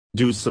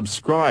Do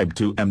subscribe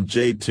to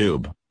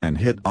MJTube and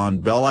hit on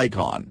bell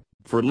icon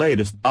for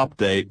latest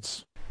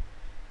updates.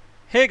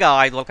 Hey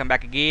guys, welcome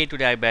back again.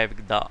 Today I'm back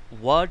with the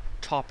word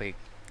topic,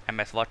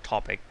 MS Word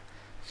topic.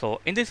 So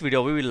in this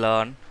video we will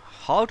learn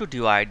how to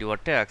divide your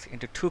text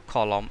into two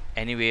columns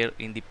anywhere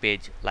in the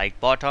page, like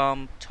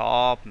bottom,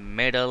 top,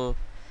 middle.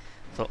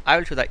 So I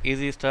will show the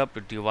easy step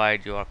to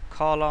divide your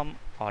column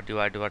or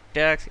divide your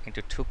text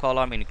into two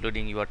columns,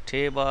 including your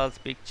tables,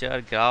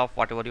 picture, graph,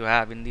 whatever you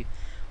have in the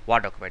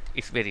Word document.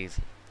 It's very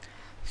easy.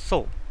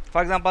 So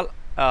for example,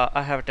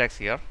 I have a text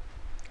here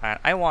and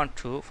I want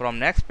to, from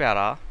next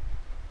para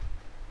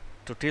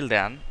to till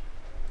then,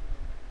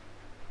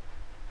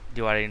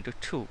 divide it into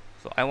two.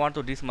 So I want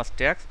to this much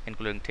text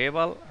including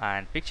table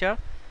and picture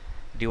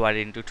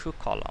divided into two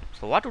columns.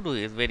 So what to do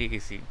is very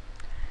easy.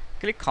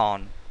 Click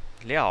on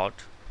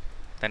layout,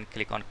 then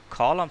click on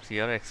columns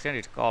here,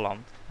 extended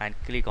columns, and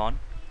click on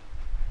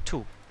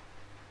 2.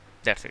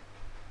 That's it.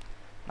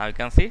 Now you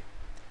can see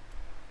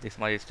this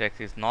much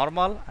text is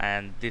normal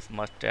and this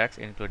much text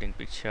including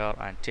picture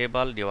and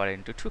table divided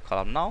into two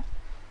columns. Now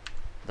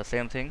the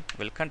same thing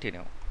will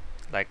continue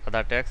like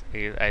other text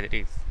is as it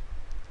is.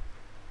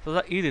 So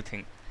the easy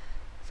thing,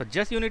 so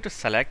just you need to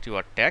select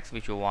your text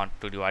which you want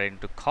to divide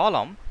into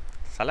column,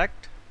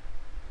 select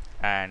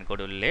and go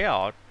to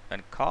layout,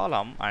 then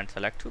column and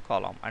select two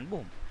column, and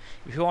boom.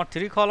 If you want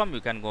three column,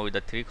 you can go with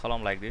the three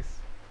column like this.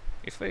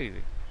 It's very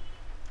easy,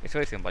 it's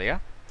very simple. Yeah,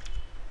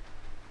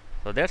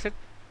 so that's it.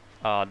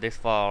 This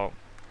for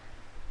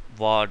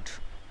word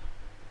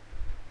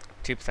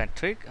tips and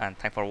trick, and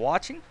thanks for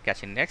watching.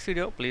 Catch you in next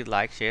video. Please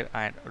like, share,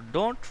 and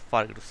don't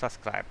forget to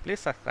subscribe.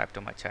 Please subscribe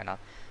to my channel.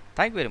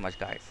 Thank you very much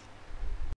guys.